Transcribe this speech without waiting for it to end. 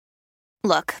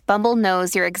Look, Bumble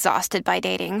knows you're exhausted by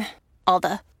dating. All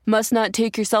the, must not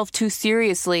take yourself too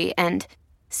seriously, and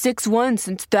 6'1"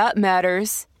 since that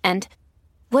matters. And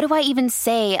what do I even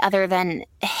say other than,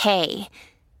 hey?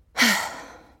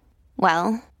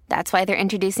 Well, that's why they're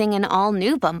introducing an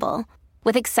all-new Bumble,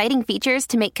 with exciting features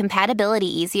to make compatibility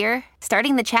easier,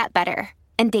 starting the chat better,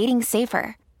 and dating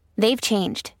safer. They've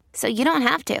changed, so you don't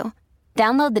have to.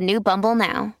 Download the new Bumble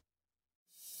now.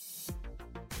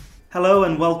 Hello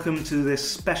and welcome to this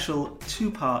special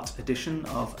two-part edition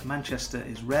of Manchester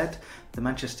is Red, the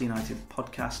Manchester United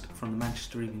podcast from the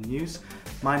Manchester Evening News.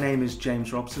 My name is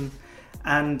James Robson,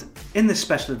 and in this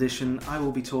special edition I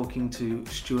will be talking to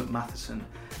Stuart Mathieson,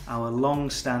 our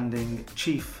long-standing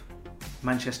chief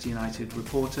Manchester United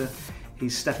reporter.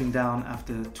 He's stepping down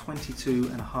after 22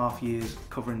 and a half years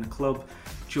covering the club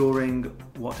during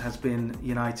what has been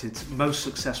United's most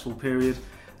successful period.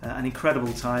 An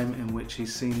incredible time in which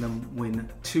he's seen them win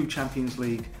 2 Champions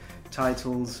League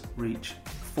titles, reach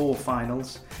 4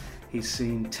 finals. He's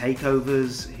seen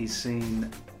takeovers, he's seen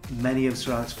many of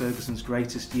Sir Alex Ferguson's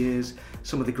greatest years,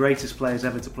 some of the greatest players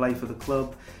ever to play for the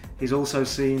club. He's also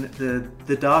seen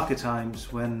the darker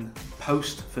times when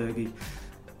post-Fergie,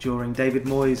 during David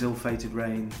Moyes' ill-fated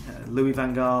reign, Louis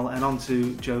van Gaal and on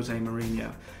to Jose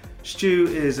Mourinho. Stu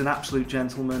is an absolute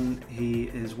gentleman. He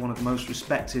is one of the most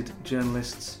respected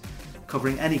journalists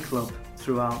covering any club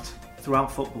throughout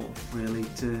football, really,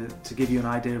 to give you an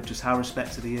idea of just how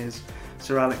respected he is.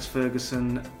 Sir Alex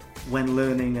Ferguson, when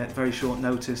learning at very short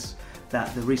notice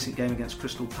that the recent game against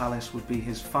Crystal Palace would be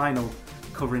his final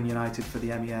covering United for the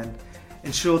MEN,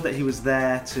 ensured that he was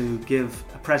there to give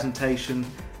a presentation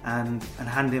and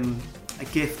hand him a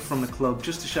gift from the club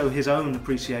just to show his own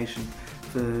appreciation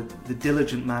for the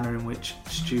diligent manner in which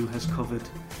Stu has covered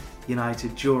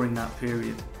United during that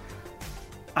period.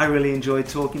 I really enjoyed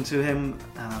talking to him,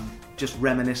 just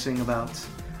reminiscing about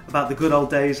the good old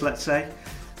days, let's say.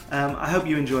 I hope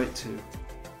you enjoy it too.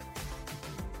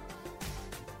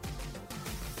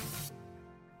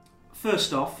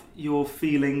 First off, your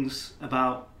feelings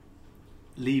about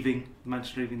leaving the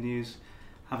Manchester Evening News,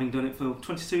 having done it for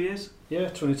 22 years? Yeah,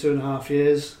 22 and a half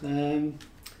years.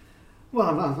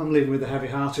 Well, I'm leaving with a heavy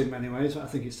heart in many ways. I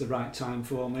think it's the right time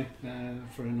for me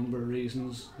for a number of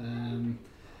reasons.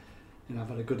 I've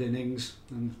had a good innings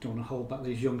and don't want to hold back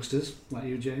these youngsters like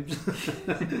you, James.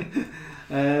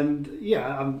 And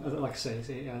yeah, like I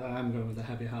say, I'm going with a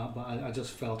heavy heart, but I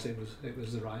just felt it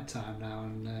was the right time now,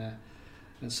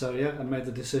 and so yeah, I made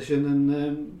the decision,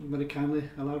 and very kindly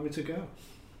allowed me to go.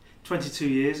 22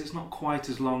 years. It's not quite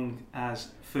as long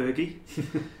as Fergie,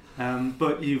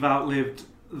 but you've outlived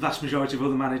the vast majority of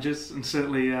other managers, and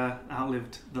certainly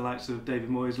outlived the likes of David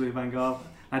Moyes, Louis van Gaal.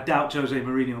 I doubt Jose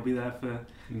Mourinho will be there for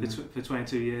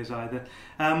 22 years either.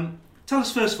 Tell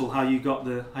us first of all how you got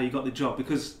the job,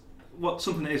 because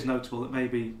something that is notable that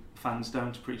maybe fans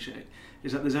don't appreciate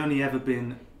is that there's only ever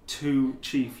been 2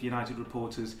 chief United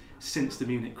reporters since the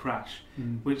Munich crash,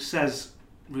 which says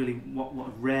really what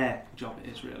a rare job it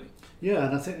is, really. Yeah,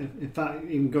 and I think, in fact,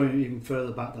 going even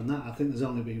further back than that, I think there's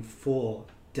only been 4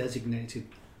 designated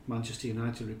Manchester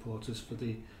United reporters for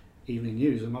the Evening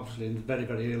News, and obviously in the very,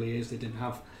 very early years they didn't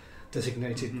have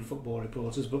designated football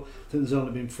reporters, but I think there's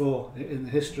only been 4 in the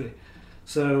history.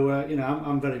 So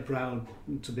I'm very proud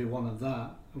to be one of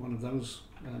those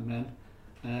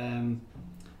men.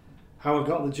 How I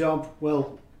got the job?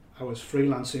 Well, I was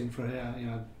freelancing for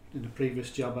in a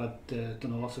previous job I'd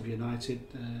done a lot of United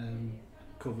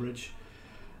coverage,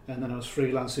 and then I was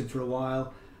freelancing for a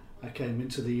while. I came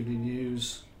into the Evening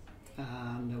News,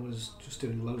 and I was just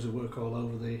doing loads of work all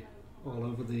over the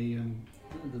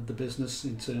business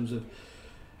in terms of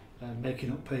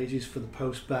making up pages for the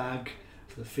post bag,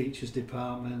 for the features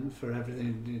department, for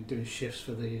everything, doing shifts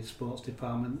for the sports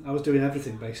department. I was doing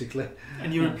everything basically.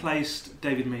 And you replaced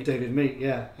David Meat? David Meat,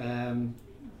 yeah.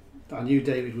 I knew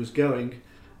David was going,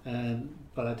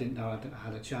 but I didn't know I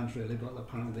had a chance really, but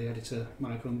apparently the editor,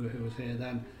 Mike Unger, who was here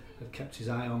then, had kept his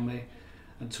eye on me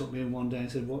and took me in one day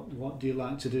and said, what do you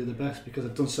like to do the best? Because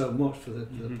I've done so much for the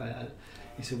player.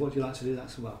 He said, what do you like to do? I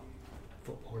said, well,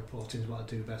 football reporting is what I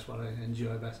do best, what I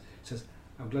enjoy best. He says,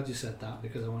 I'm glad you said that,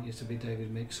 because I want you to be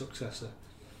David Meek's successor.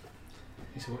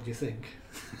 He said, what do you think?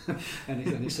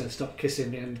 and he said, stop kissing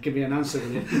me and give me an answer,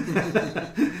 will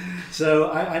you?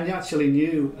 So I actually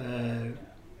knew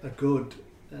a good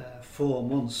 4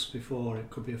 months before it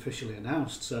could be officially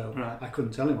announced, so right. I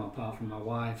couldn't tell him apart from my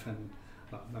wife and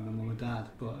my mum and dad,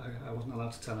 but I wasn't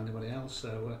allowed to tell anybody else,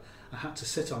 so I had to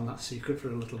sit on that secret for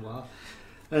a little while.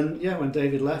 And yeah, when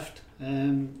David left,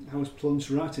 I was plunged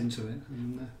right into it,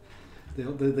 and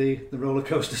the roller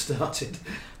coaster started.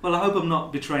 Well, I hope I'm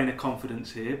not betraying a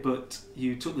confidence here, but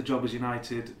you took the job as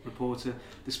United reporter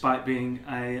despite being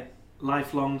a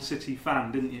lifelong City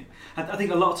fan, didn't you? I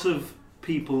think a lot of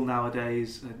people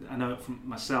nowadays, I know it from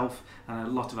myself and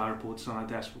a lot of our reporters on our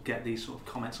desk, will get these sort of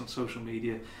comments on social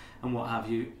media and what have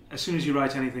you. As soon as you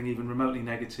write anything even remotely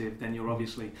negative, then you're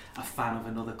obviously a fan of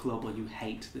another club or you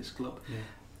hate this club. Yeah.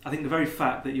 I think the very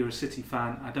fact that you're a City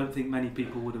fan, I don't think many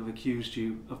people would have accused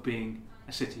you of being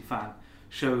a City fan,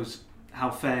 shows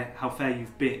how fair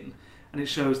you've been, and it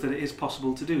shows that it is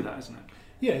possible to do that, isn't it?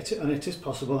 Yeah, it is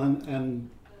possible, and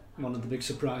one of the big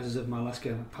surprises of my last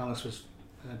game at Palace was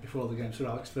before the game, Sir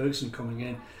Alex Ferguson coming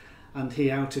in, and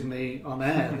he outed me on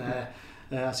air there.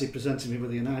 As he presented me with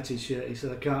the United shirt, he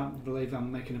said, "I can't believe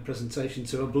I'm making a presentation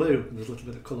to a blue." There's a little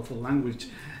bit of colourful language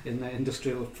in there,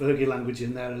 industrial Fergie language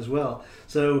in there as well.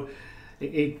 So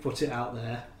he put it out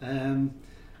there.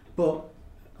 But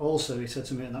also he said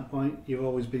to me at that point, "You've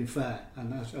always been fair."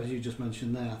 And as you just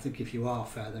mentioned there, I think if you are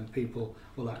fair, then people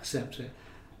will accept it.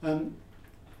 And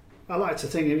I like to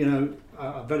think,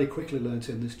 I very quickly learnt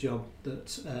in this job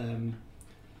that,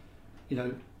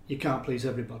 you can't please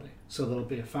everybody. So there'll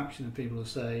be a faction of people who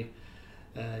say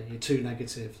you're too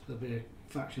negative. There'll be a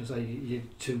faction who say you're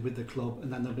too with the club,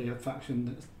 and then there'll be a faction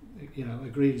that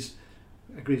agrees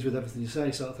with everything you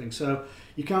say, sort of thing. So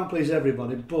you can't please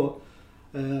everybody, but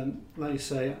like you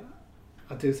say,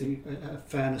 I do think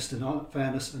fairness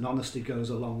and honesty goes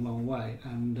a long, long way.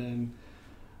 And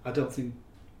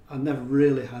I never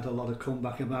really had a lot of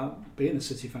comeback about being a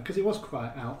City fan, because it was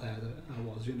quite out there that I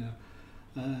was,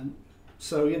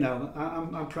 So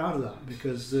I'm proud of that,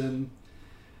 because some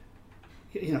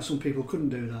people couldn't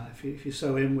do that if you're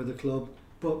so in with the club.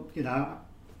 But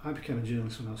I became a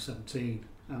journalist when I was 17,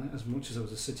 and as much as I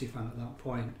was a City fan at that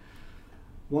point,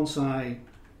 once I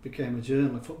became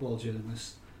a football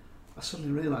journalist, I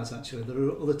suddenly realised actually there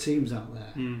are other teams out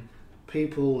there,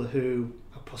 people who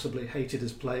are possibly hated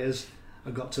as players. I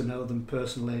got to know them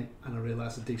personally, and I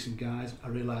realised they're decent guys. I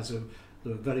realised there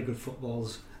were very good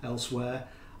footballers elsewhere.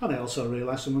 And I also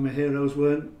realised some of my heroes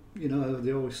weren't,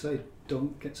 they always say,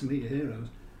 don't get to meet your heroes.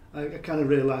 I kind of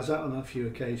realised that on a few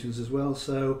occasions as well.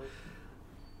 So,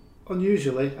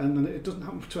 unusually, and it doesn't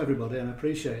happen to everybody, and I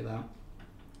appreciate that,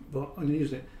 but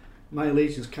unusually, my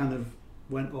allegiance kind of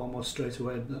went almost straight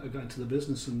away that I got into the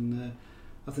business, and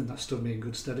I think that stood me in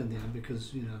good stead in the end,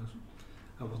 because,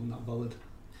 I wasn't that bothered.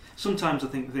 Sometimes I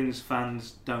think things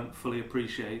fans don't fully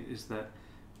appreciate is that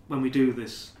when we do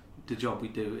the job we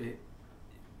do,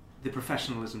 the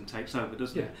professionalism takes over,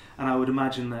 doesn't it? And I would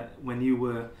imagine that when you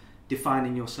were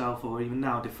defining yourself, or even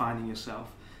now defining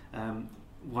yourself,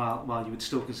 while you would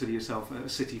still consider yourself a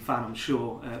City fan, I'm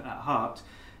sure, at heart,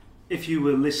 if you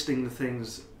were listing the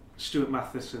things Stuart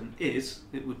Mathieson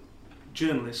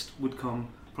journalist would come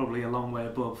probably a long way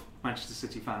above Manchester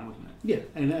City fan, wouldn't it? Yeah,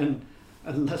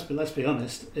 and let's be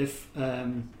honest, if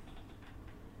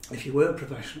you were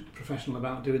professional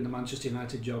about doing the Manchester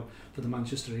United job for the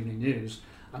Manchester Evening News,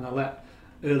 and I let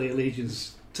early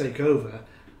allegiance take over,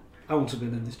 I wouldn't have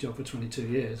been in this job for 22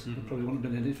 years. I probably wouldn't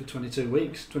have been in it for 22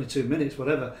 weeks, 22 minutes,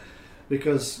 whatever,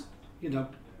 because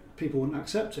people wouldn't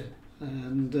accept it.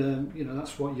 And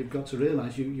that's what you've got to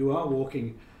realise. You are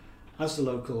walking, as the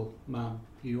local man,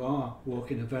 you are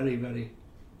walking a very, very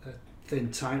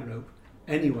thin tightrope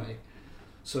anyway.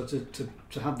 So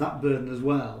to have that burden as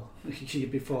well,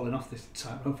 you'd be falling off this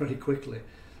tightrope very quickly.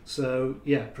 So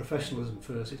yeah, professionalism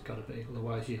first. It's got to be.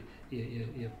 Otherwise,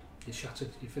 you're shattered.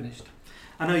 You're finished.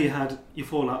 I know you had your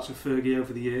fallouts with Fergie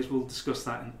over the years. We'll discuss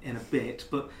that in a bit.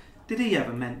 But did he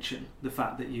ever mention the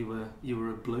fact that you were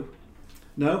a Blue?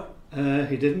 No,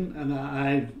 he didn't. And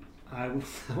I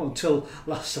until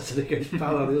last Saturday against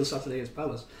Palace, the other Saturday against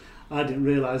Palace, I didn't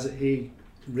realise that he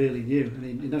really knew.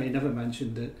 And he never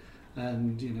mentioned it.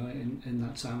 And in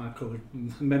that time I covered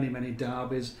many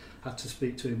derbies, had to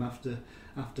speak to him after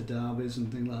derbies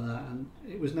and things like that, and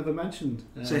it was never mentioned.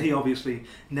 So he obviously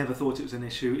never thought it was an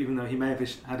issue, even though he may have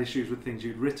had issues with things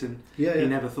you'd written. He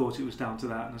never thought it was down to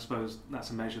that, and I suppose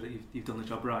that's a measure that you've done the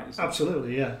job right, isn't it?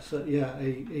 Absolutely, yeah. So yeah,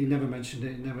 he never mentioned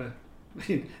it. He never,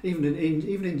 even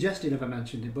in jest, he never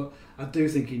mentioned it. But I do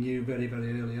think he knew very,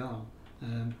 very early on.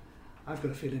 I've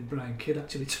got a feeling Brian Kidd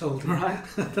actually told him. Right.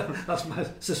 That's my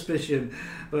suspicion.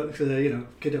 But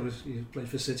Kidd he played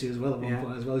for City as well at one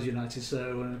point, as well as United.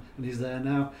 So and he's there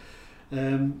now.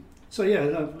 So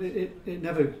yeah,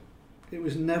 it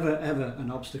was never ever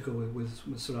an obstacle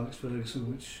with Sir Alex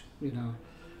Ferguson, which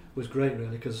was great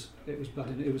really, because it was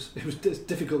bad. It was a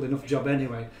difficult enough job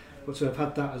anyway. But to have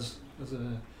had that as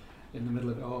in the middle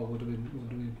of it all would have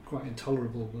been quite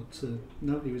intolerable. But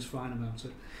no, he was fine about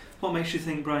it. What makes you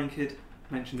think Brian Kidd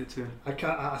mentioned it to him?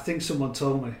 I think someone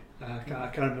told me. I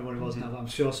can't remember what it was now, but I'm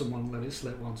sure someone let it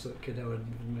slip once that Kidd Owen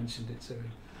mentioned it to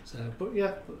him. So, but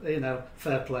yeah,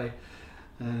 fair play.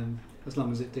 As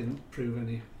long as it didn't prove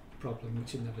any problem,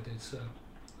 which it never did. So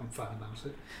I'm fine about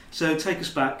it. So take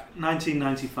us back,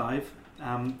 1995.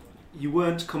 You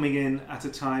weren't coming in at a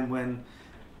time when,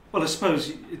 well, I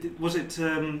suppose was it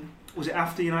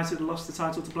after United had lost the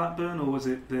title to Blackburn, or was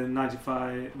it the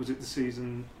 95? Was it the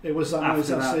season? It was that. After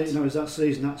it was that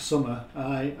season, that summer.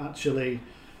 I actually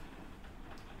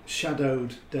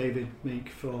shadowed David Meek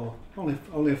for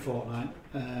only a fortnight,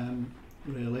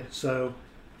 really. So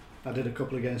I did a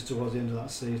couple of games towards the end of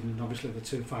that season, and obviously the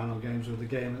two final games were the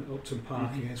game at Upton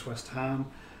Park against West Ham.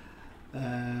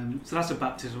 So that's a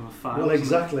baptism of fire. Well,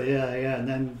 exactly, yeah, and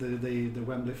then the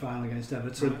Wembley final against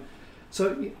Everton. Right.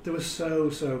 So they were so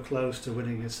close to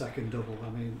winning a second double. I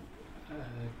mean,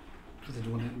 they'd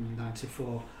won it in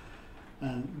 '94,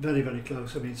 and very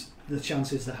close. I mean, the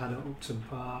chances they had at Upton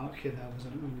Park, was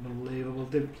unbelievable.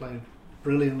 Didn't play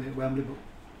brilliantly at Wembley, but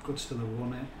could still have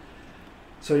won it.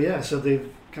 So yeah, so they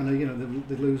kind of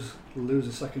they lose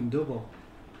a second double.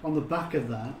 On the back of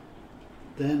that,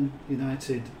 then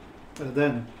United,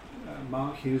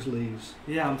 Mark Hughes leaves.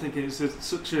 Yeah, I'm thinking it's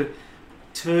such a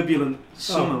turbulent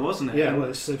summer, wasn't it? Yeah, well,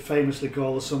 it's famously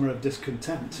called the summer of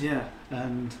discontent. Yeah,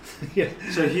 and yeah.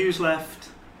 So Hughes left.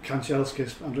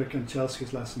 Andrei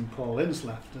Kanchelskis left, and Paul Ince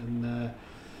left, and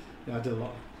I did a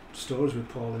lot of stories with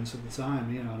Paul Ince at the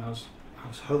time, and I was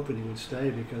hoping he would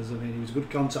stay because I mean he was a good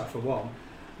contact for one,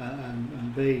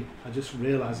 and B, I just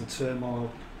realised the turmoil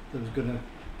that was going to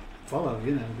follow,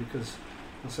 because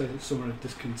I say it's summer of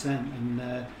discontent,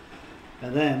 and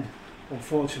then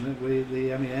unfortunately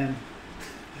the MEN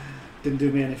didn't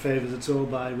do me any favours at all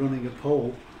by running a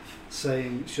poll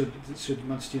saying should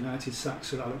Manchester United sack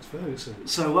Sir Alex Ferguson.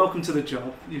 So welcome to the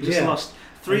job. You've just lost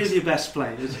three of your best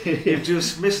players. You've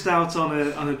just missed out on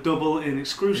a double in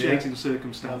excruciating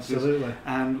circumstances. Absolutely.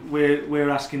 And we're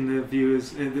asking the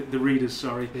viewers, the readers,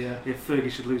 sorry, if Fergie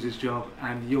should lose his job,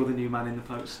 and you're the new man in the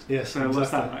post. Yes. So exactly.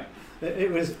 what's that like?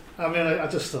 It was. I mean, I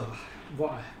just thought,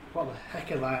 what the heck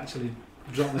have I actually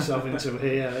dropped myself into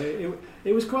here?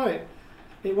 It was quite.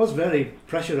 It was very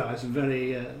pressurised and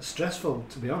very stressful,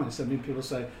 to be honest. I mean, people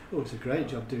say, "Oh, it's a great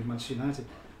job doing Manchester United."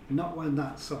 Not when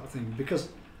that sort of thing, because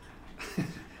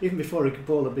even before a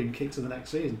ball had been kicked to the next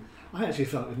season, I actually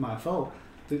felt it was my fault.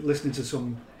 Listening to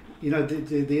some,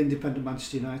 the Independent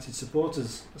Manchester United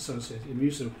Supporters Association,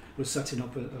 IMUSA, was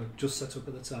just set up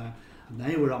at the time, and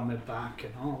they were on my back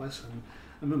and all this. And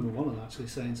I remember one of them actually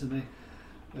saying to me,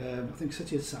 I think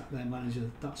City had sacked their manager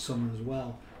that summer as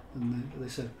well, and they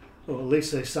said, "Oh, at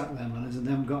least they sacked their manager and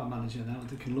they haven't got a manager now, and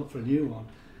they can look for a new one."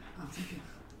 I'm thinking,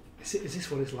 is this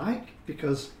what it's like?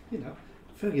 Because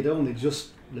Fergie had only just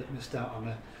missed out on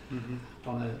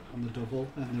the double,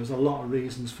 and there was a lot of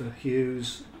reasons for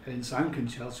Hughes, Ince and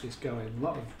Kanchelskis going.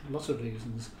 Lots of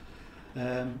reasons.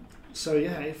 So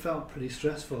yeah, it felt pretty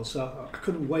stressful. So I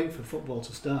couldn't wait for football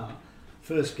to start.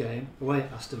 First game away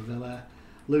at Aston Villa,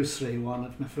 lose 3-1.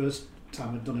 It's my first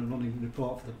time I'd done a running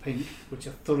report for the Pink, which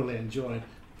I thoroughly enjoyed.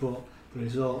 But the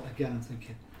result, again, I'm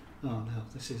thinking, oh no,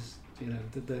 this is,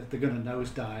 they're going to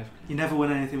nosedive. You never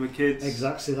win anything with kids.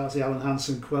 Exactly, that's the Alan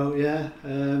Hansen quote, yeah.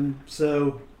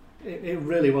 So it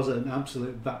really was an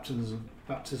absolute baptism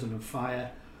of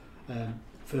fire.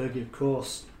 Fergie, of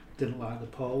course, didn't like the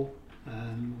poll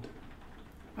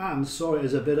and saw it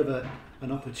as a bit of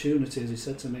an opportunity, as he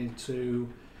said to me, to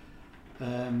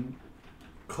not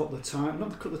cut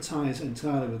the ties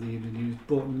entirely with the Evening News,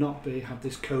 but have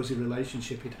this cosy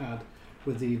relationship he'd had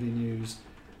with the Evening News,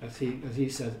 as he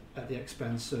said, at the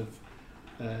expense of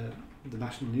the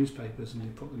national newspapers, and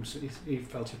he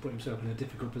felt he put himself in a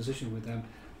difficult position with them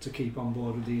to keep on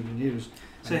board with the Evening News.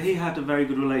 So he had a very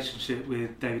good relationship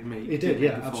with David Meek. He did,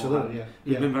 yeah, absolutely, yeah.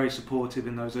 He'd been very supportive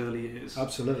in those early years.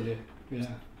 Absolutely,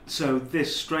 yeah. So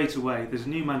this straight away, there's a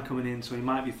new man coming in, so he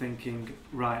might be thinking,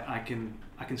 right, I can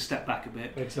step back a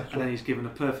bit. Exactly. And then he's given a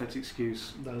perfect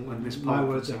excuse when this my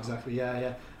words exactly,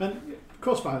 yeah. And of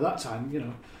course by that time,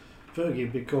 Fergie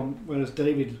had become, whereas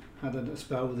David had a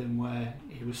spell with him where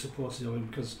he was supportive of him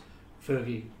because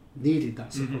Fergie needed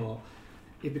that support.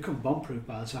 He'd become bomb-proof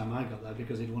by the time I got there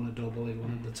because he'd won a double, he'd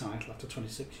won the title after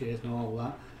 26 years and all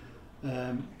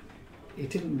that. He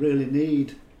didn't really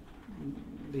need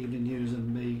the Evening News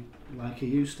and me like he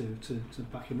used to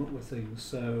back him up with things.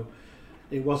 So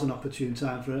it was an opportune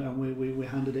time for it, and we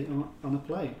handed it on a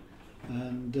plate.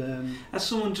 And as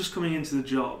someone just coming into the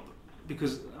job,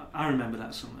 because I remember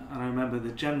that summer, and I remember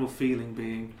the general feeling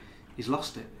being, he's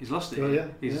lost it. He's lost it. Oh, yeah,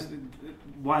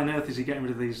 Why on earth is he getting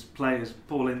rid of these players?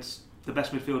 Paul Ince, the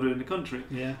best midfielder in the country.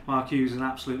 Yeah. Mark Hughes, an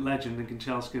absolute legend, and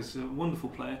Kanchelskis, a wonderful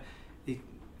player.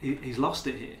 He's lost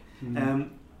it here.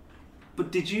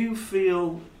 But did you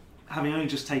feel, having only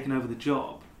just taken over the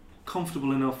job,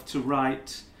 comfortable enough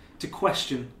to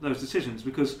question those decisions?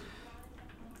 Because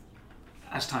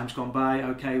as time's gone by,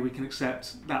 okay, we can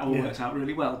accept that all worked out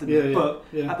really well, didn't it? But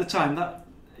at the time, that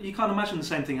you can't imagine the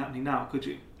same thing happening now, could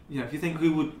you? You know, if you think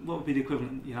what would be the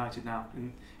equivalent at United now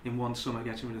in one summer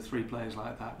getting rid of 3 players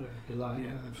like that? You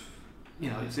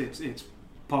know, it's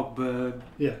Pogba,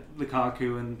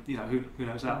 Lukaku, and you know who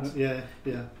knows else.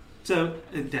 So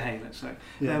De Gea, let's say.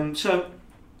 So,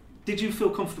 did you feel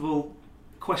comfortable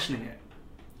questioning it?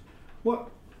 Well,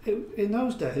 in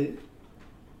those days,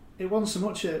 it wasn't so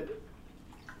much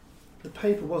the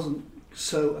paper wasn't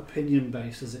so opinion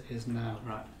based as it is now.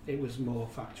 Right. It was more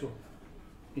factual.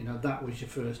 You know, that was your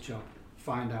first job.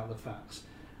 Find out the facts.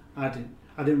 I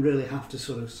didn't really have to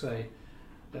sort of say,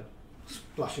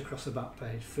 splash across the back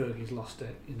page, Fergie's lost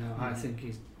it. You know, I think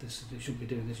he shouldn't be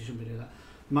doing this. He shouldn't be doing that.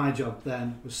 My job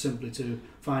then was simply to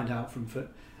find out from.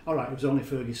 All right, it was only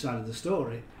Fergie's side of the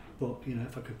story, but you know,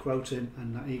 if I could quote him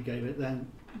and that he gave it, then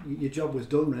your job was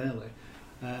done really.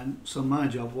 So my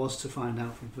job was to find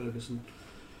out from Ferguson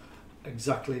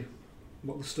exactly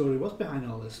what the story was behind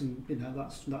all this, and you know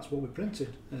that's what we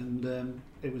printed, and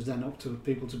it was then up to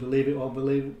people to believe it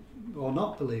or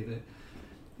not believe it.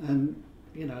 And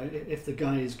you know, if the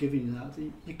guy is giving you that,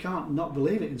 you can't not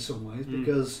believe it in some ways,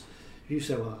 because if you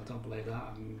say, well, I don't believe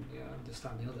that, and I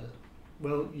understand the other,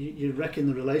 well, you're wrecking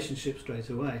the relationship straight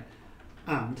away.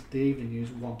 And the Evening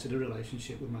News wanted a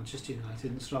relationship with Manchester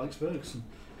United and Sir Alex Ferguson.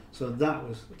 So that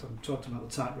was, I'm talking about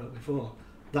the tightrope before,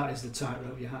 that is the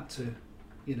tightrope you had to,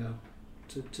 you know,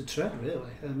 to tread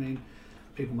really. I mean,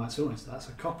 people might say, oh, that's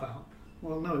a cop-out.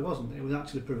 Well, no, it wasn't. It was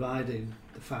actually providing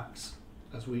the facts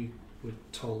as we were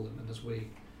told them, and as we,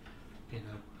 you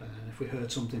know, and if we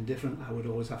heard something different, I would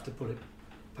always have to put it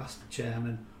past the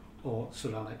chairman or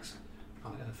Sir Alex,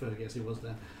 Fergie as he was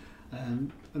then.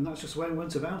 And that's just the way we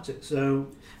went about it. So,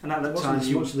 and at that it wasn't time as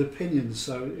much of the opinions.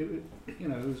 So, you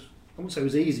know, it was, I wouldn't say it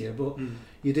was easier, but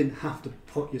you didn't have to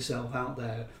put yourself out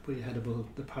there, put your head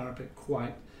above the parapet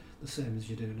quite the same as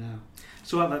you do now.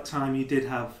 So at that time, you did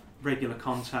have regular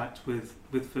contact with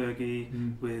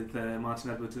Fergie, with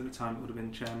Martin Edwards at the time. It would have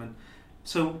been chairman.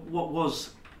 So what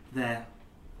was their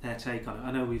take on it?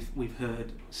 I know we've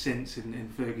heard since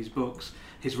in Fergie's books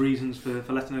his reasons for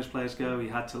letting those players go. He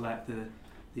had to let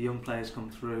the young players come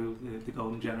through, the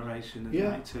golden generation in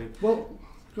 '92. Well,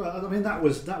 I mean that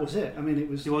was it. I mean it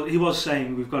was. He was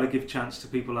saying we've got to give chance to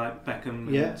people like Beckham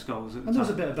and Scholes. And there was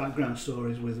a bit of background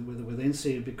stories with Ince.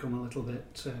 He'd become a little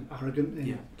bit arrogant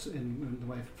in the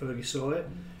way Fergie saw it,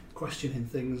 questioning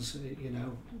things, you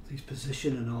know, his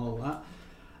position and all that.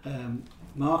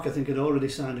 Mark, I think, had already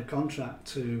signed a contract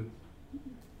to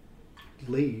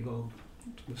leave or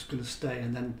was going to stay,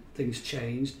 and then things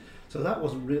changed. So that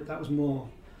wasn't that was more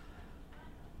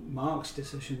Mark's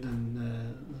decision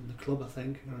than the club, I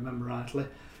think, if I remember rightly.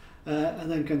 And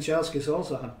then Kanchelskis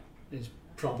also had his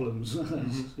problems,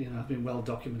 as you know, have been well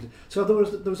documented. So there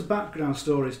was a background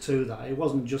stories to that. It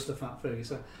wasn't just the fact Fergie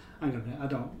said, "Hang on a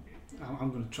minute,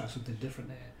 I'm going to try something different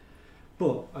here."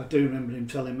 But I do remember him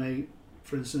telling me,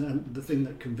 for instance, and the thing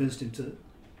that convinced him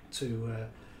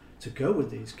to go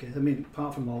with these kids. I mean,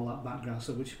 apart from all that background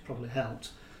stuff, which probably helped,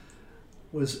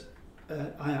 was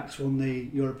Ajax won the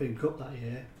European Cup that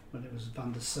year when it was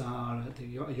Van der Sar,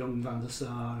 a young Van der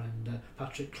Sar, and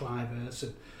Patrick Kluivert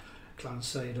and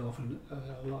Clarence Seedorf, and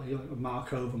a lot of young, Mark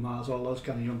Overmars, all those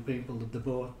kind of young people, the De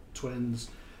Boer twins.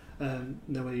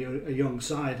 They were a young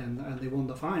side, and they won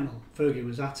the final. Fergie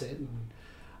was at it, and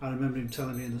I remember him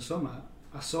telling me in the summer,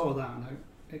 I saw that, and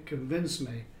it convinced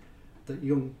me that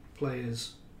young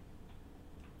players,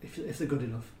 if they're good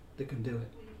enough, they can do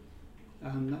it.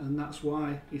 And that's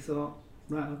why he thought,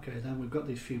 right, okay, then we've got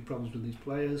these few problems with these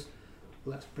players,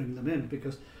 let's bring them in,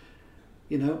 because,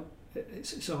 you know,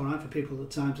 it's all right for people at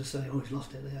the time to say, oh, he's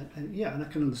lost it there, and I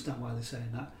can understand why they're saying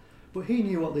that, but he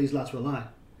knew what these lads were like.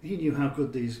 He knew how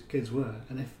good these kids were,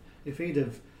 and if he'd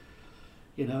have,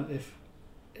 you know, if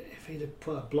he'd have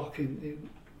put a block in,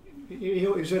 he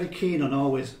was very keen on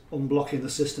always unblocking the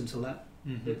system to let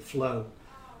it flow,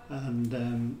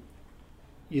 and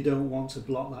you don't want to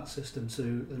block that system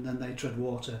and then they tread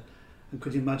water. And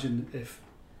could you imagine if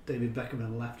David Beckham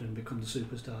had left and become the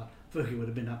superstar? Fergie would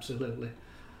have been absolutely,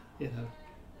 you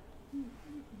know,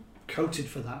 coated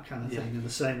for that kind of thing, and the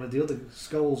same with the other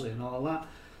Scholes and all that.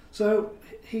 So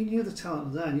he knew the talent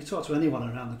was there, and you talk to anyone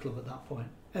around the club at that point,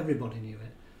 everybody knew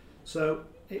it. So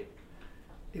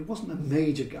it wasn't a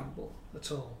major gamble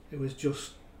at all. It was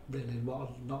just really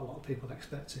what not a lot of people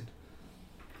expected.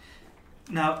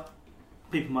 Now,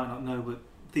 people might not know, but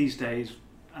these days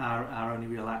our only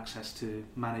real access to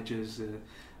managers, the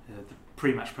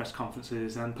pre-match press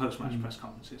conferences and post-match press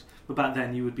conferences. But back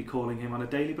then you would be calling him on a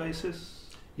daily basis?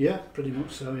 Yeah, pretty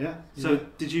much so, yeah. So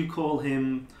did you call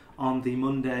him on the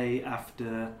Monday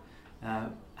after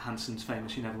Hanson's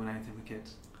famous "You Never Win Anything with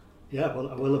Kids"? Yeah, well,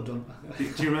 I will have done.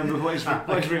 Do you remember what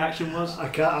his reaction was? I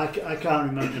can't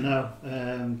remember now,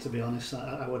 to be honest.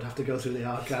 I would have to go through the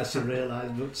archives to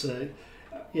realise, but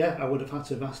yeah, I would have had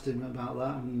to have asked him about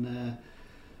that. And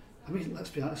I mean, let's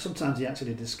be honest, sometimes he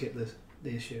actually did skip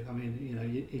the issue. I mean, you know,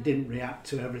 he didn't react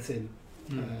to everything,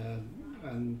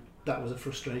 and that was a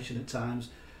frustration at times.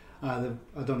 Either,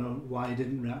 I don't know why he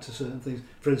didn't react to certain things.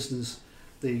 For instance,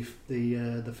 the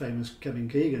famous Kevin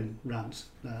Keegan rant.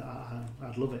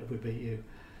 I'd love it if we beat you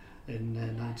in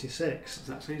 '96.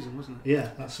 That season, wasn't it?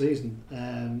 Yeah, that season.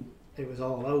 It was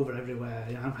all over everywhere.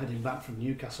 I'm heading back from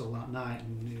Newcastle that night,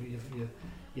 and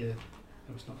you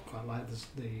it's not quite like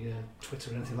the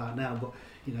Twitter or anything like now, but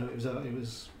you know, it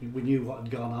was we knew what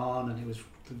had gone on, and it was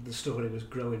the story was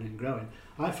growing and growing.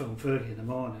 I phoned Fergie in the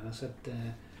morning. I said,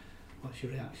 "What's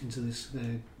your reaction to this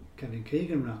Kevin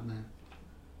Keegan rant then?"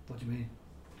 "What do you mean?"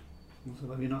 I said,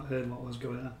 "Have you not heard what was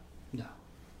going on?" "No,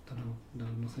 don't know, no,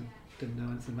 nothing. Didn't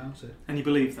know anything about it." And you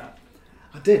believe that?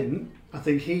 I didn't. I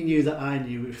think he knew that I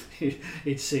knew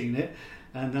he'd seen it,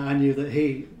 and I knew that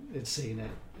he had seen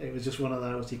it. It was just one of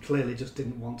those. He clearly just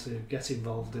didn't want to get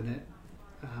involved in it,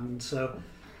 and so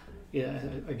yeah,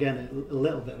 again, a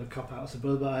little bit of a cop out, I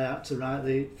suppose. But I had to write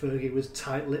Fergie was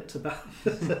tight-lipped about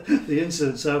the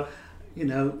incident. So, you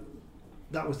know,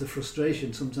 that was the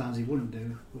frustration. Sometimes he wouldn't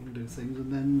do things,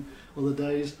 and then other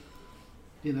days,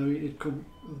 you know,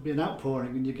 it'd be an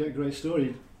outpouring, and you get a great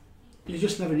story. You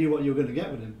just never knew what you were going to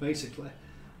get with him, basically.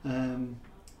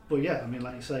 But yeah, I mean,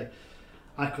 like you say,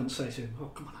 I couldn't say to him, "Oh,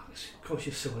 come on, Alex, of course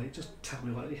you saw it, just tell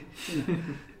me what you know."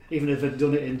 Even if I'd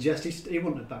done it in jest, he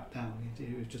wouldn't have backed down.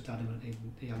 He was just adamant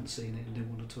he hadn't seen it and didn't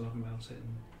want to talk about it,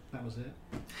 and that was it.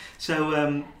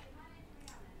 So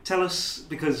tell us,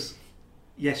 because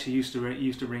yes, you used to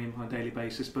ring him on a daily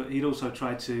basis, but he'd also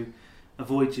tried to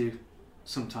avoid you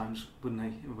sometimes, wouldn't he,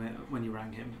 when you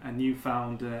rang him? And you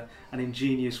found an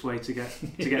ingenious way to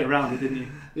get around it,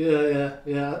 didn't you?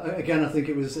 Yeah. Again, I think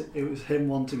it was him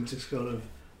wanting to sort of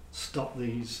stop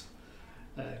these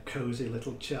cosy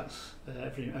little chats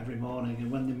every morning.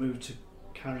 And when they moved to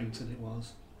Carrington, it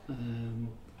was.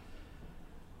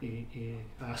 I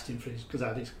asked him for his, because I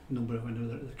had his number when they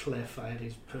were at the Cliff. I had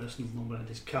his personal number and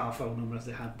his car phone number, as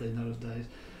they had in those days,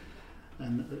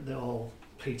 and they all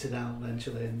petered out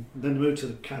eventually. And then they moved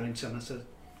to Carrington. I said,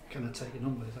 "Can I take your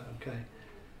number?" He said, "Okay."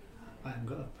 "I haven't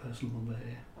got a personal number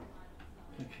here."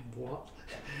 Thinking, what?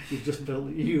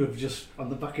 You have just on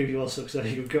the back of your success,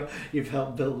 you've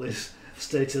helped build this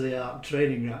state-of-the-art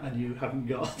training ground, and you haven't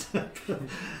got.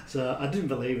 So I didn't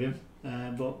believe him,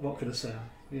 but what could I say?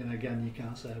 You know, again, you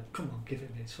can't say, "Come on, give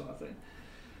it me," sort of thing.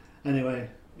 Anyway,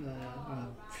 a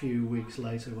few weeks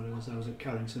later, when I was at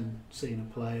Carrington seeing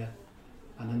a player,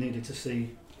 and I needed to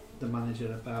see the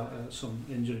manager about some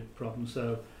injury problem.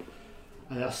 So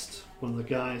I asked one of the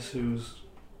guys who was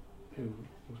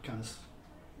kind of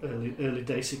early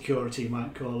day security, you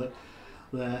might call it,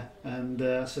 there, and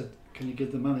I said, "Can you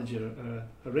give the manager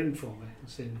a ring for me and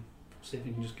see if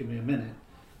he can just give me a minute?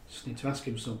 Just need to ask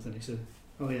him something." He said,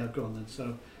 "Oh yeah, go on then."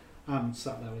 So I'm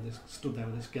stood there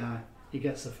with this guy. He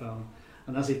gets the phone,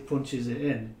 and as he punches it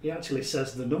in, he actually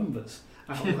says the numbers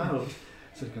out loud.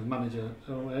 So the manager,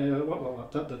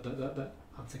 what, that.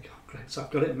 I'm thinking, "Oh great." So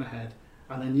I've got it in my head,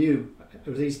 and I knew it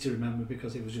was easy to remember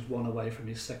because it was just one away from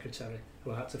his secretary,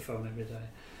 who I had to phone every day.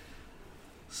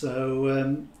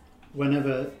 So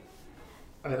whenever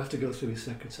I'd have to go through his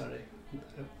secretary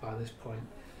by this point,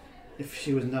 if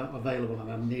she was not available and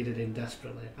I needed him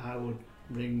desperately, I would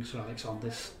ring Sir Alex on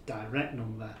this direct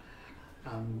number.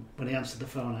 And when he answered the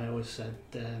phone, I always said,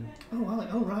 "Oh,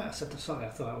 Alex, oh right." I said, "Sorry, I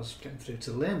thought I was getting through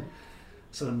to Lynn,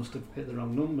 so I must have hit the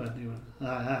wrong number." And he went,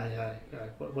 aye.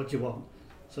 What do you want?"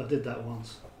 So I did that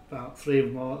once. About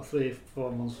 3 or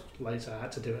 4 months later, I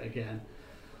had to do it again.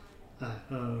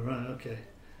 Oh right, okay.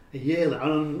 A year later,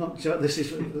 I'm not sure, this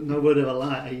is no word of a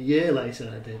lie, a year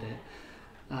later I did it.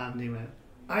 And he went,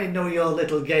 "I know your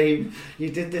little game.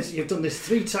 You've done this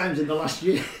 3 times in the last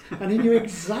year." And he knew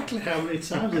exactly how many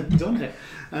times I'd done it.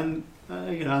 And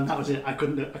and that was it. I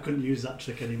couldn't use that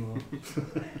trick anymore.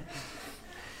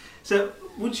 So,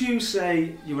 would you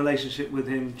say your relationship with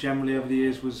him generally over the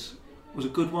years was a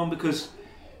good one? Because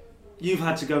you've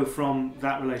had to go from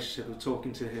that relationship of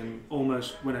talking to him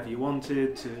almost whenever you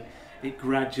wanted to it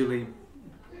gradually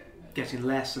getting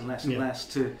less and less and less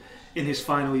to in his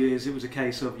final years it was a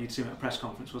case of you'd see him at a press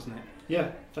conference, wasn't it?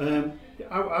 Yeah,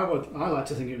 I like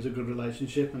to think it was a good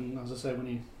relationship, and as I say,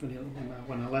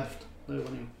 when I left, when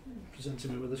he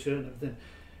presented me with the shirt and everything,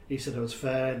 he said I was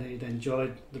fair and he'd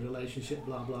enjoyed the relationship,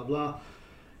 blah blah blah.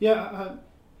 Yeah,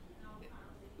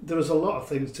 there was a lot of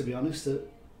things, to be honest, that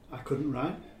I couldn't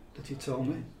write that he told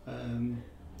me.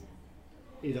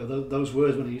 Those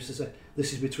words when he used to say,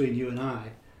 "This is between you and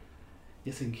I,"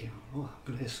 you're thinking, "Oh, I'm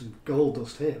going to hear some gold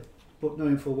dust here," but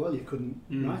knowing full well you couldn't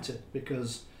write it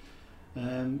because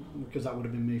that would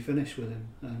have been me finished with him,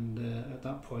 and at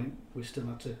that point we still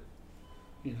had to,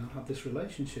 have this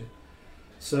relationship.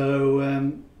 So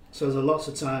there's lots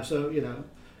of times. So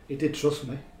he did trust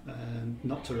me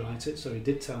not to write it, so he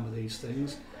did tell me these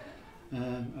things.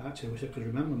 I actually wish I could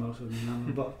remember most of them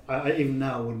now, but I even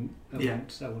now I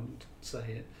wouldn't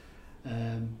say it.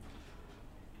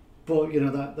 But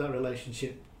that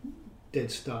relationship did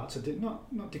start to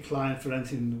not decline for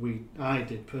anything I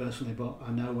did personally, but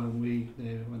I know when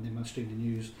the Manchester Evening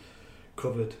News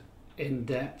covered in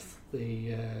depth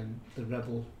the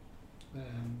rebel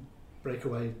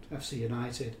breakaway FC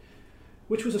United,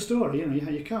 which was a story,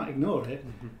 you can't ignore it.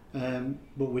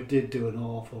 But we did do an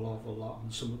awful lot,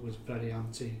 and some of it was very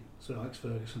anti Sir Alex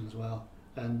Ferguson as well.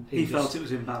 And he felt it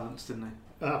was imbalanced, didn't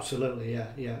he? Absolutely,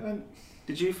 yeah. And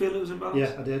did you feel it was imbalanced?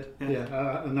 Yeah, I did.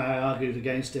 Yeah, and I argued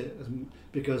against it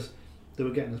because they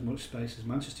were getting as much space as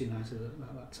Manchester United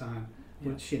at that time,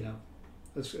 which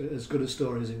as good a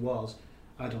story as it was,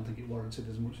 I don't think it warranted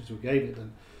as much as we gave it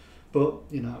then. But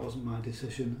that wasn't my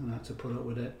decision, and I had to put up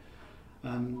with it.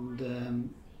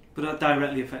 And but that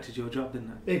directly affected your job,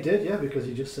 didn't it? It did, yeah, because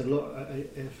he just said, "Look,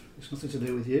 if it's nothing to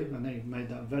do with you," and he made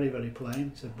that very, very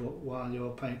plain. He said, "But while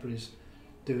your paper is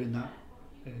doing that,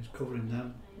 is covering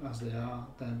them as they are,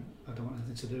 then I don't want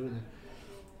anything to do with it."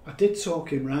 I did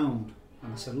talk him round,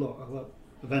 and I said, "Look,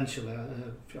 eventually,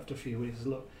 after a few weeks, I said,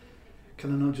 look,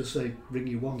 can I not just say ring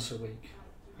you once a week?"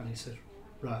 And he said,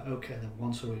 "Right, okay, then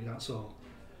once a week, that's all.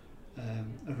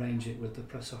 Arrange it with the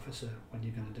press officer when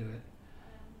you're going to do it."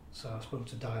 So I spoke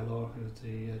to Di Law, who was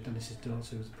Dennis's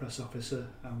daughter, who was the press officer,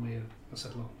 and I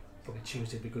said, "Look, probably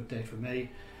Tuesday would be a good day for me."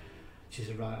 She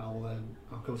said, "Right, I'll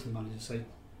go to the manager and say,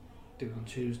 do it on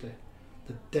Tuesday."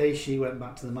 The day she went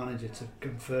back to the manager to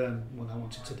confirm what I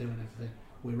wanted to do and everything,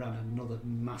 we ran another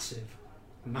massive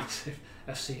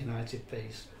FC United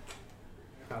piece.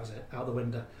 That was it, out the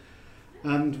window.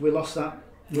 And we lost that.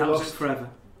 That was it forever.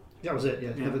 That was it,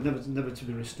 yeah. Never to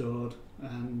be restored.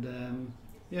 And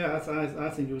I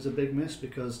think it was a big miss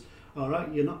because, all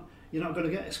right, you're not going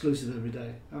to get exclusive every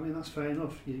day. I mean, that's fair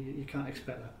enough. You can't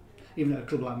expect that. Even at a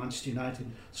club like Manchester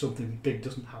United, something big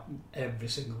doesn't happen every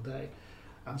single day,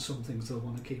 and some things they'll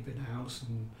want to keep in house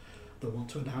and they'll want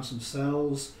to announce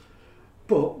themselves.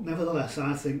 But nevertheless,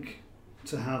 I think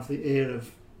to have the ear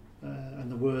of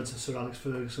and the words of Sir Alex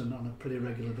Ferguson on a pretty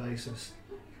regular basis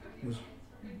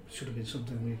should have been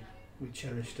something we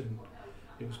cherished, and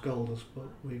it was gold dust, but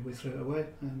we threw it away,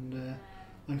 and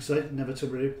like I say, never to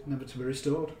be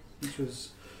restored. Which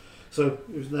was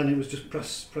it was just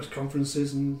press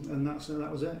conferences, and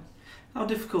that was it. How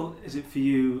difficult is it for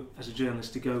you as a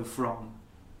journalist to go from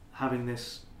having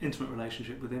this intimate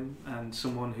relationship with him and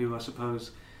someone who I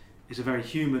suppose is a very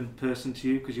human person to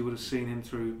you, because you would have seen him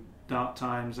through dark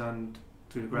times and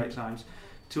through the great times,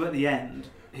 to at the end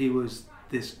he was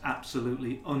this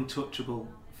absolutely untouchable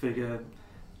figure,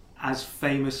 as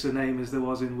famous a name as there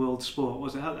was in world sport?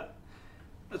 Was it?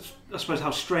 I suppose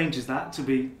how strange is that to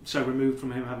be so removed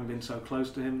from him, having been so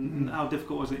close to him? And how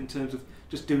difficult was it in terms of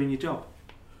just doing your job?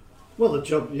 Well, the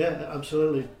job,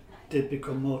 absolutely did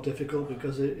become more difficult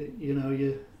because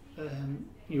you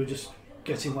were just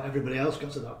getting what everybody else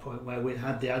got at that point, where we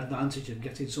had the advantage of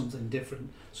getting something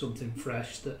different, something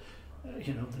fresh that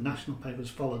the national papers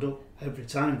followed up every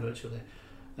time virtually.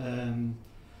 And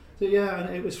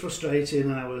it was frustrating,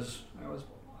 and I was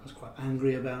quite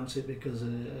angry about it because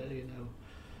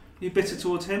Are you bitter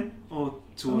towards him or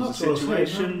towards the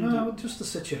situation? No, just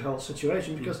the whole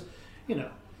situation, because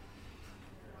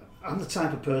I'm the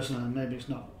type of person, and maybe it's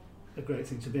not a great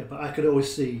thing to be, but I could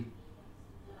always see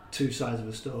two sides of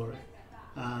a story.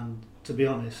 And to be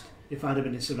honest, if I'd have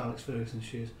been in Sir Alex Ferguson's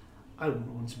shoes, I wouldn't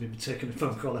want to be taking a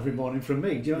phone call every morning from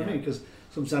me. Do you know what I mean? Because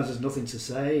sometimes there's nothing to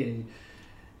say, and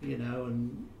you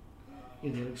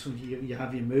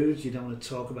have your moods. You don't want to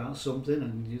talk about something,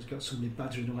 and you've got somebody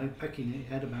badgering away, pecking at your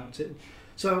head about it.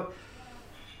 So,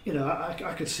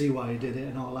 I could see why he did it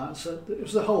and all that. So it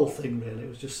was the whole thing, really. It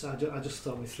was just I just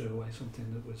thought we threw away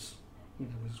something that was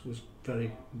was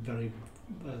very, very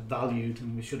valued,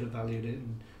 and we should have valued it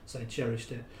and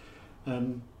cherished it.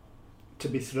 To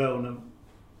be thrown,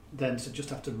 then to just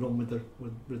have to run with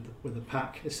the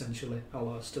pack essentially.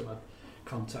 Although I still had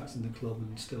contacts in the club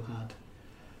and still had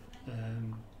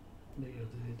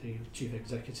the chief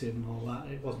executive and all that.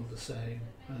 It wasn't the same,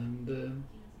 and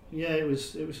it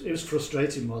was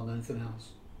frustrating more than anything else.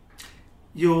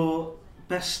 Your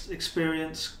best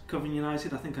experience covering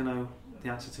United? I think I know the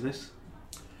answer to this.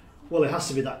 Well, it has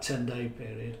to be that 10-day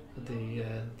period at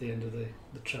the end of the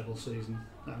treble season.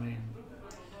 I mean,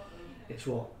 it's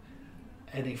what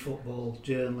any football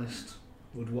journalist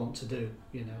would want to do.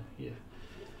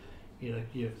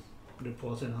 You're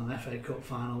reporting on an FA Cup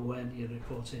final win. You're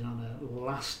reporting on a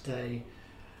last day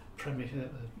Premier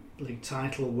League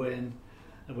title win,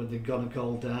 and when they've gone a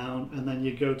goal down, and then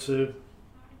you go to,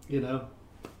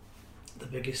 the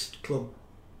biggest club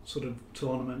sort of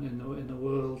tournament in the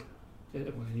world,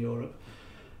 in Europe,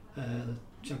 the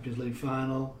Champions League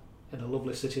final in a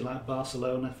lovely city like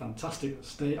Barcelona, fantastic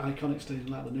iconic stadium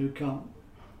like the Nou Camp.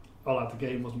 All out the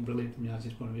game wasn't brilliant from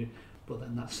United's point of view, but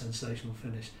then that sensational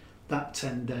finish. That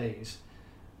 10 days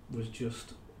was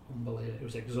just unbelievable. It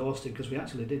was exhausting because we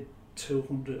actually did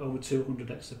over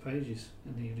 200 extra pages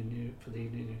in the evening for the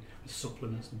evening with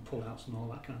supplements and pull-outs and all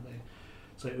that kind of thing.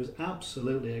 So it was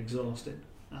absolutely exhausting,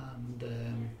 and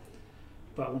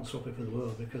but I won't swap it for the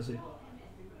world, because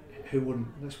who wouldn't?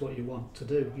 That's what you want to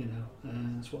do,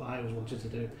 and that's what I always wanted to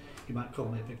do. You might call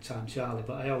me a big time Charlie,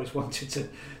 but I always wanted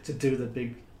to do the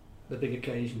big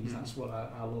occasions. Mm-hmm. That's what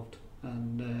I loved,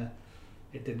 and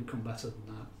it didn't come better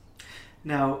than that.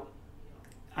 Now,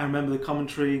 I remember the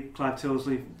commentary, Clive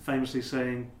Tilsley famously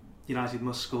saying, United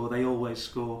must score, they always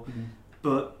score. Mm-hmm.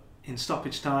 But in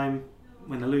stoppage time,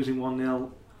 when they're losing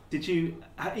 1-0, did you,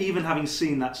 even having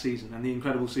seen that season and the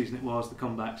incredible season it was, the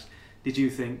comebacks, did you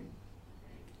think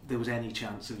there was any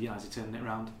chance of United turning it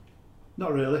around?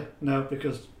 Not really, no,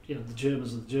 because the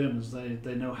Germans are the Germans.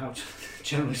 They know how to,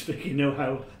 generally speaking, know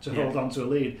how to hold on to a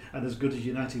lead, and as good as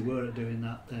United were at doing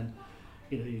that, then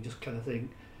you just kind of think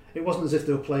it wasn't as if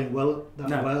they were playing well.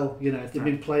 If they'd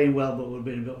been playing well but would have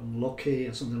been a bit unlucky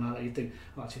or something like that, you'd think,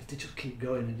 actually, if they just keep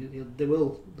going, they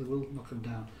will knock them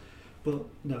down. But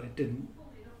no, it didn't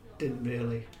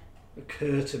really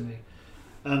occur to me.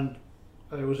 And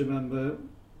I always remember,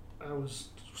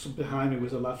 behind me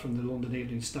was a lad from the London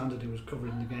Evening Standard who was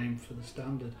covering the game for the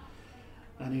Standard,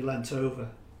 and he leant over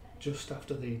just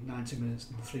after the 90 minutes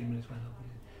and the 3 minutes went up,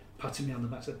 and he patted me on the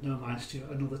back and said, "No mind,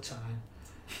 Stuart, another time."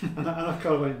 and I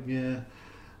kind of went, yeah.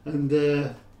 And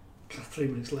 3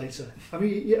 minutes later, I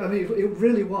mean, it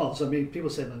really was. I mean, people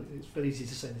say that it's very easy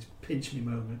to say this pinch me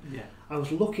moment. Yeah. I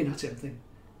was looking at it and thinking,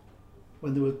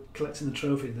 when they were collecting the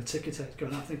trophy and the ticker tape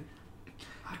going out, I think,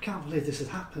 I can't believe this has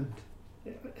happened.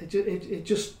 It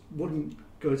just wouldn't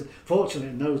go. Fortunately,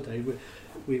 in those days,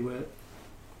 we were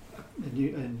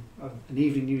an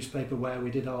evening newspaper where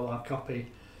we did all our copy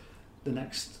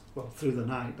through the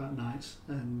night, that night,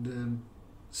 and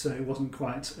so it wasn't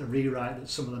quite a rewrite that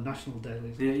some of the national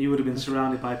dailies. Yeah, you would have been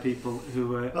surrounded by people who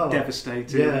were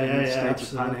devastated, in a state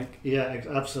of panic. Yeah,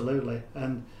 absolutely.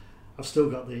 And I've still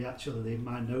got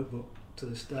my notebook to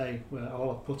this day, where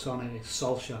all I put on it is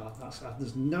Solskjaer.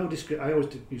 There's no description. I always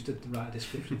used to write a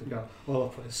description to go, all I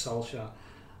put is Solskjaer,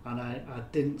 and I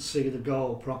didn't see the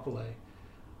goal properly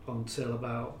until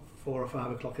about 4 or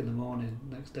 5 o'clock in the morning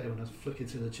next day, when I was flicking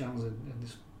through the channels in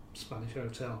this Spanish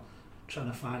hotel,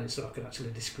 trying to find it so I could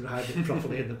actually describe it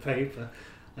properly in the paper.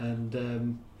 And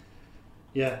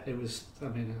it was. I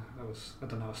mean, I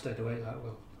don't know. I stayed awake that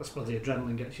well. I suppose the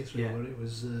adrenaline gets you through. But it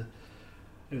was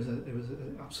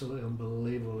an absolutely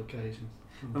unbelievable occasion.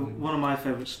 One of my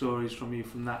favourite stories from you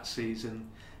from that season,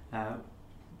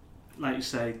 like you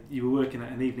say, you were working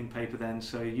at an evening paper then,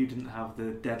 so you didn't have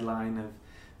the deadline of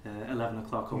 11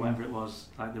 o'clock or whatever it was,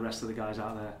 like the rest of the guys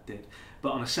out there did.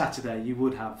 But on a Saturday, you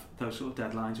would have those sort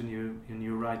of deadlines when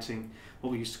you were writing what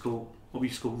we used to call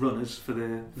runners for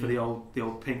the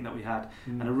old pink that we had.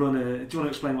 And a runner. Do you want to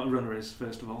explain what a runner is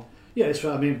first of all? Yeah, it's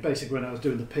right. I mean, basically, when I was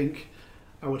doing the pink,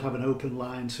 I would have an open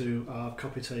line to our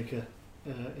copy taker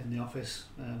in the office.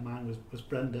 Mine was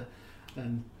Brenda,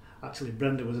 and actually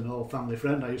Brenda was an old family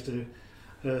friend.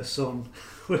 Her son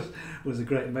was a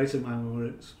great mate of mine when we were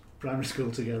at primary school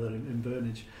together in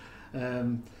Burnage.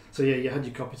 So you had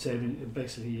your copy tape, and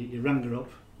basically you rang her up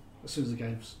as soon as the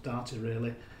game started,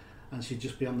 really, and she'd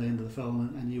just be on the end of the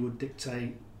phone, and you would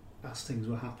dictate as things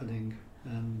were happening.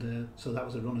 And so that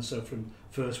was a runner. So from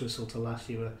first whistle to last,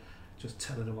 you were just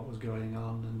telling her what was going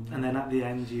on, and then at the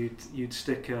end you'd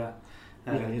stick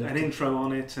an intro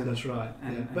on it. And, that's right.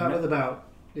 And with about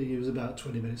It was about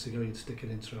 20 minutes ago you'd stick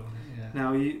an intro on it, yeah.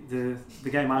 Now, the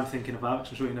game I'm thinking about,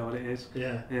 'cause I'm sure you know what it is,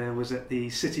 was at the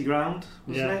City Ground,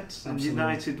 wasn't it? And absolutely.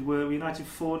 United were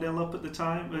 4-0 up at the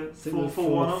time,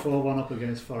 4-1 up. 4-1 up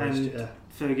against Forest, and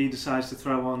Fergie decides to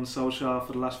throw on Solskjaer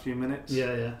for the last few minutes.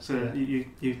 So you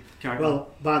carry on. Well,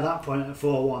 by that point at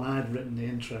 4-1 I'd written the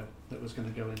intro that was going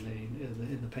to go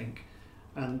in the pink,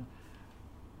 and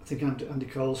I think Andy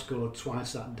Cole scored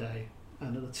twice that day.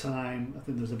 And at the time, I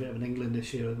think there was a bit of an England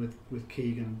issue with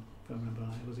Keegan, if I remember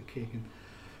right, was it Keegan?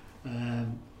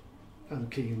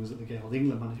 And Keegan was at the game, or the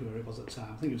England manager, where it was at the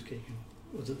time, I think it was Keegan,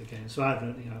 was at the game. So I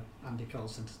wrote, Andy Cole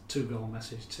sent a 2-goal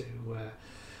message to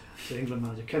the England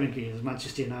manager, Kevin Keegan, as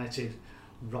Manchester United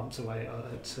romped away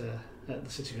at the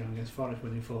City Ground against Forest,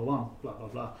 winning 4-1, blah, blah,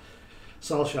 blah.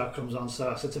 Solskjaer comes on,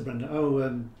 so I said to Brenda,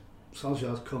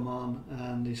 Solskjaer's come on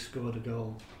and he scored a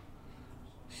goal.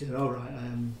 She said, all right,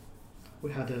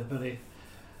 we had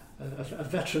a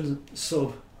veteran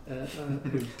sub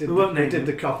who did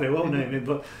the copy. I won't name him,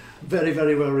 but very,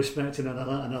 very well respected and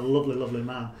a lovely, lovely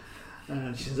man.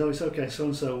 And she says, "Oh, it's okay. So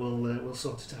and so will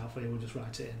sort it out for you. We'll just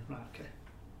write it in." Right, okay.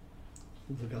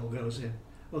 The goal goes in.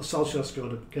 Well, Solskjaer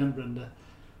scored again, Brenda.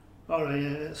 All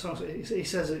right, so he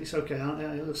says it's okay.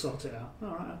 He'll sort it out.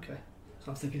 All right, okay.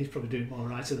 So I'm thinking he's probably doing more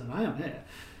writing than I am here.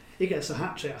 He gets a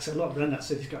hat trick. I said, "Look, Brenda," I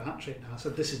said, "he's got a hat trick now." I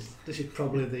said, "This is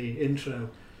probably the intro."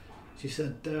 She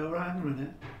said, "Right, hang a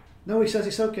minute." "No," he says,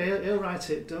 "it's okay. He'll write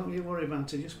it. Don't you worry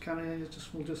about it.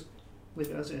 We'll just leave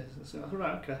it as it is." I said,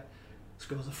 "Right, okay."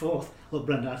 Scores a fourth. "Look,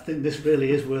 Brenda, I think this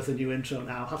really is worth a new intro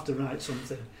now. I'll have to write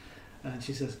something." And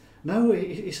she says, "No,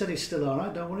 he said he's still all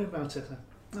right. Don't worry about it." I said,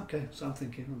 "Okay." So I'm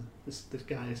thinking, this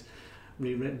guy has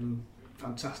rewritten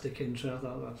fantastic intro. I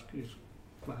thought that's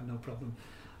fine, no problem.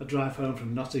 I drive home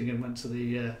from Nottingham, went to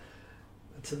the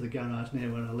garage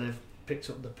near where I live, picked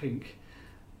up the pink,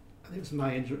 and it was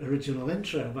my original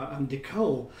intro about Andy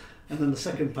Cole. And then the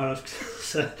second paragraph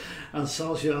said, "And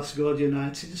Solskjaer scored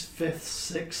United's 5th,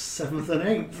 6th, 7th and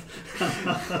 8th.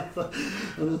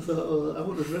 And I thought, I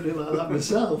would have really liked that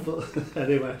myself. But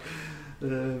anyway,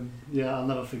 I'll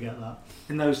never forget that.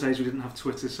 In those days we didn't have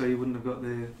Twitter, so you wouldn't have got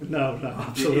the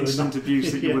instant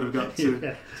abuse that you would have got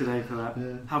today for that.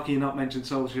 Yeah. How can you not mention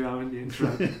Solskjaer in the intro?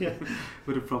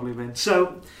 Would have probably been.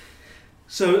 So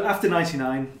after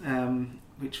 99,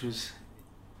 which was...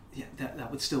 that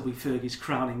would still be Fergie's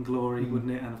crowning glory,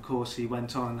 wouldn't it? And of course he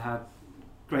went on and had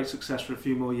great success for a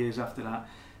few more years after that.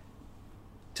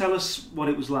 Tell us what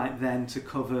it was like then to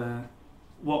cover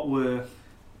what were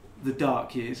the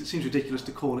dark years. It seems ridiculous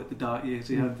to call it the dark years.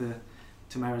 He had the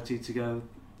temerity to go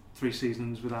 3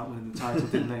 seasons without winning the title,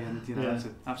 didn't he? And that's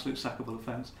an absolute sackable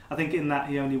offence. I think in that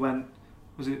he only went,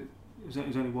 it was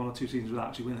only 1 or 2 seasons without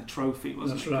actually winning a trophy,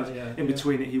 wasn't it? That's right, yeah. In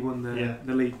between it he won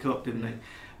the League Cup, didn't he?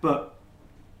 But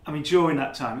I mean, during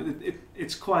that time,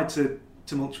 it's quite a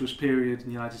tumultuous period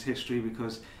in United's history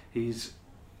because he's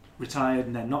retired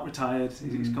and then not retired.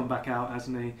 He's come back out,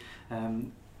 hasn't he?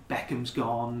 Beckham's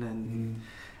gone, and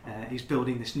he's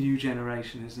building this new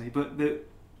generation, isn't he? But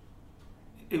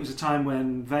it was a time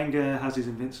when Wenger has his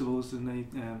invincibles, doesn't he?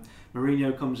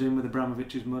 Mourinho comes in with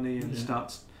Abramovich's money and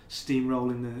starts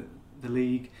steamrolling the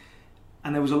league.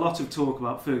 And there was a lot of talk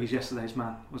about Fergie's yesterday's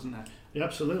man, wasn't there? Yeah,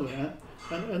 absolutely.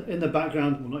 And in the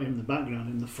background, well, not even the background,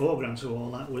 in the foreground to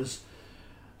all that was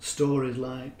stories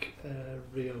like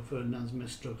Rio Ferdinand's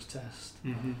missed drugs test,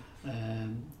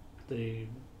 the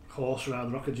horse row,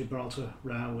 the Rock of Gibraltar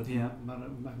row with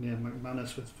Magnia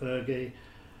McManus with Fergie,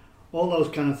 all those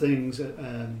kind of things.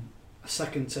 A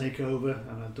second takeover,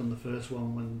 and I'd done the first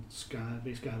one when Sky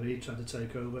B tried to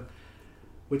take over,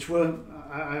 which weren't.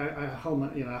 I hold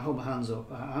my hands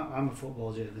up. I'm a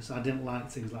football journalist. I didn't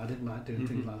like things like doing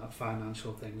things like that,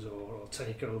 financial things or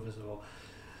takeovers or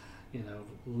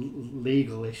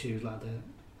legal issues like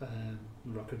the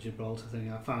Rock of Gibraltar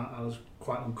thing. I found I was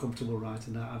quite uncomfortable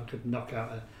writing that. I could knock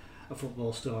out a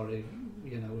football story,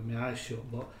 with my eyes shut,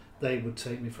 but they would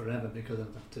take me forever because I'd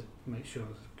have to make sure I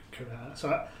was correct.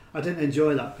 So I didn't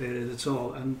enjoy that period at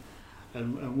all, and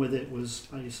with it was,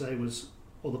 like you say, was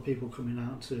other people coming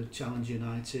out to challenge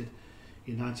United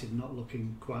not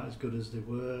looking quite as good as they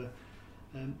were.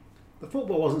 The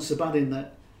football wasn't so bad in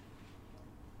that,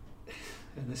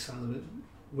 and this sounds a bit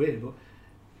weird, but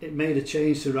it made a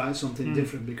change to write something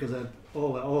different because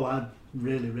all I'd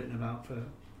really written about for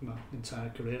my entire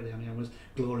career, I was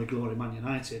glory, Man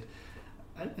United.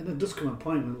 And there does come a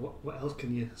point when what else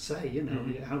can you say?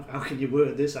 How can you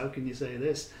word this? How can you say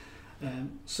this?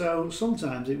 So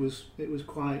sometimes it was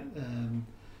quite.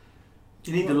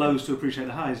 You need the lows to appreciate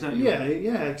the highs, don't you?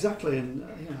 Yeah, exactly. And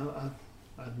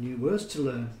had new words to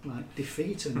learn, like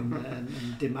defeat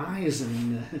and demise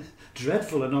and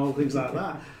dreadful and all things like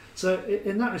that. So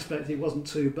in that respect, it wasn't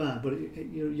too bad. But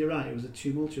you're right; it was a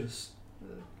tumultuous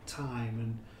time,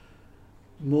 and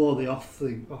more the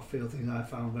off-field things I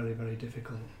found very, very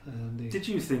difficult. And did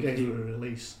you think gave her a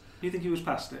release? Do you think he was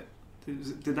past it?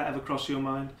 Did that ever cross your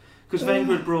mind? Because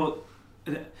Wenger had brought.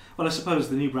 Well, I suppose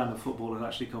the new brand of football had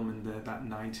actually come in that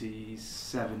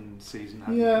 97 season.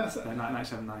 Yeah,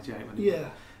 97, 98. Yeah,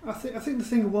 I think the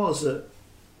thing was that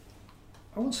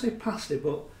I won't say past it,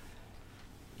 but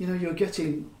you're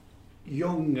getting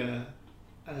younger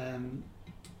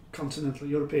continental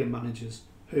European managers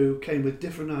who came with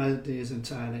different ideas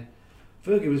entirely.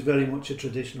 Fergie was very much a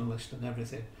traditionalist and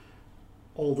everything.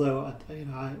 Although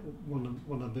one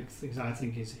of the big things I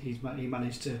think is he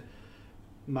managed to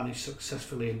manage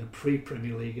successfully in the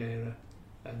pre-Premier League era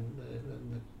and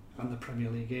the Premier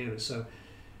League era. So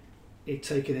he'd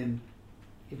taken in,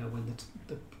 when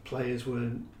the players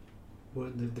weren't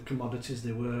the commodities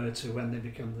they were to when they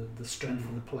become the strength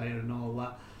of the player and all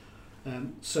that.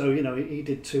 So he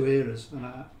did two eras, and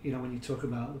when you talk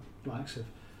about the likes of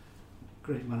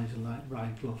great managers like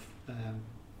Ryan Clough,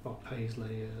 Bob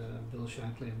Paisley, Bill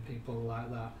Shankly, and people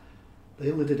like that,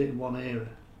 they only did it in one era.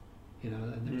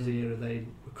 And it was the era they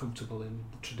were comfortable in,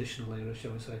 the traditional era,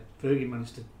 shall we say. Fergie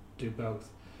managed to do both,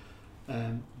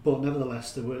 but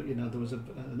nevertheless, there was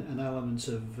an element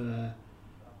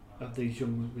of these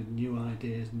young with new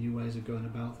ideas, new ways of going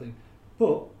about things.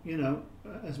 But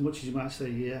as much as you might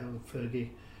say, Fergie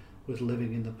was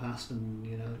living in the past, and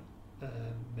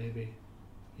maybe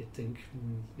you'd think,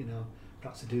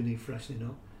 perhaps they do need freshening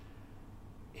up.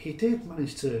 He did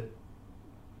manage to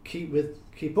keep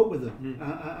up with them,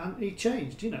 and he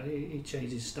changed. He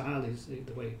changed his style,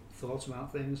 the way he thought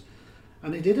about things,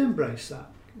 and he did embrace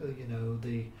that.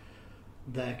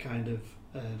 Their kind of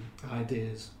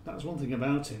ideas. That was one thing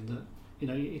about him, that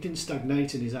he didn't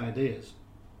stagnate in his ideas.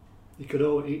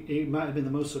 He might have been the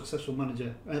most successful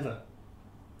manager ever,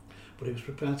 but he was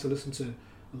prepared to listen to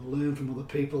and learn from other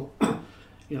people.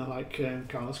 Like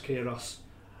Carlos Queiroz,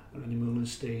 Rennie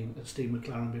Moulenstein, and Steve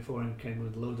McLaren before him came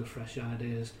with a load of fresh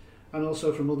ideas, and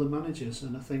also from other managers.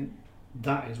 And I think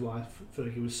that is why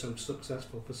Fergie was so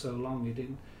successful for so long.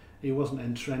 He wasn't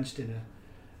entrenched in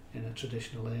a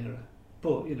traditional era.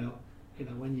 But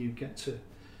when you get to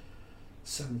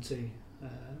 70,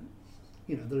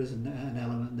 there is an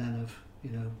element then of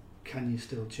can you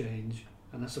still change?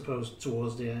 And I suppose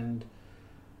towards the end,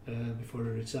 before he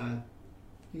retired,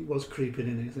 he was creeping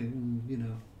in. I think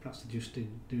perhaps they just do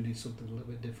need something a little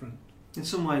bit different. In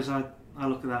some ways, I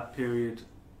look at that period,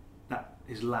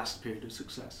 his last period of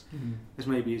success, as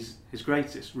maybe his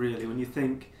greatest, really, when you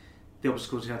think the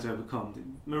obstacles he had to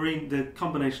overcome. The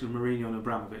combination of Mourinho and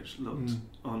Abramovich looked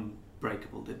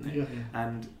unbreakable, didn't it? Yeah.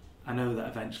 And I know that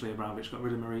eventually Abramovich got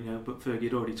rid of Mourinho, but Fergie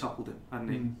had already toppled him,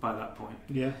 hadn't he, by that point?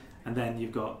 Yeah. And then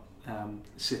you've got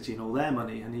City and all their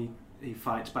money, and he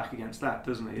fights back against that,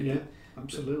 doesn't he? Yeah,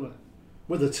 absolutely.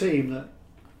 With a team that,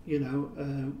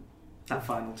 that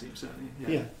final team, certainly.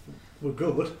 Yeah, were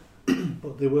good,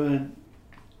 but they weren't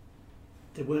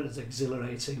as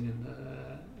exhilarating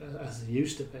and as they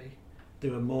used to be. They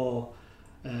were more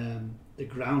the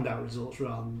ground out results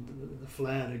rather than the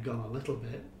flair had gone a little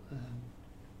bit.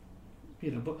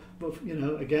 But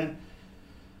again,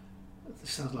 it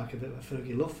sounds like a bit of a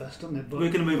Fergie love fest, doesn't it? But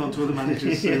we're going to move on to other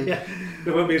managers. So yeah.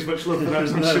 There won't be as much love for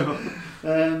those, I'm sure.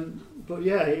 But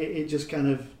yeah, it just kind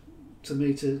of, to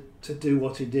me, to do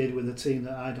what he did with a team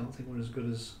that I don't think were as good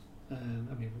as.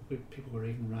 People were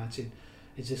even writing,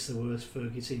 "Is this the worst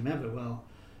Fergie team ever?" Well,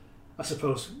 I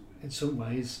suppose in some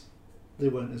ways they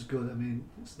weren't as good.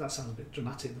 That sounds a bit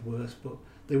dramatic, the worst, but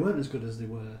they weren't as good as they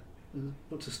were.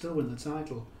 But to still win the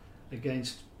title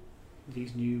against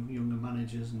these new younger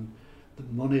managers, and the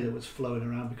money that was flowing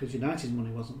around, because United's money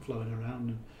wasn't flowing around,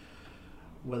 and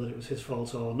whether it was his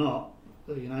fault or not,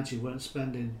 United weren't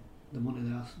spending the money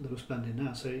they were spending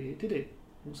now. So he did it,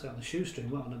 I won't say on a shoestring,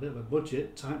 but on a bit of a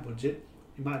tight budget.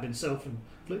 It might have been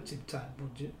self-inflicted tight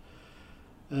budget.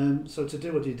 So to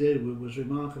do what he did was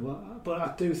remarkable. But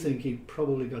I do think he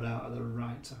probably got out at the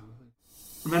right time.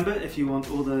 Remember, if you want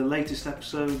all the latest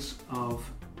episodes of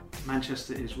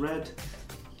Manchester is Red,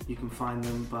 you can find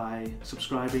them by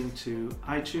subscribing to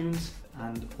iTunes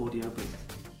and Audio Boom.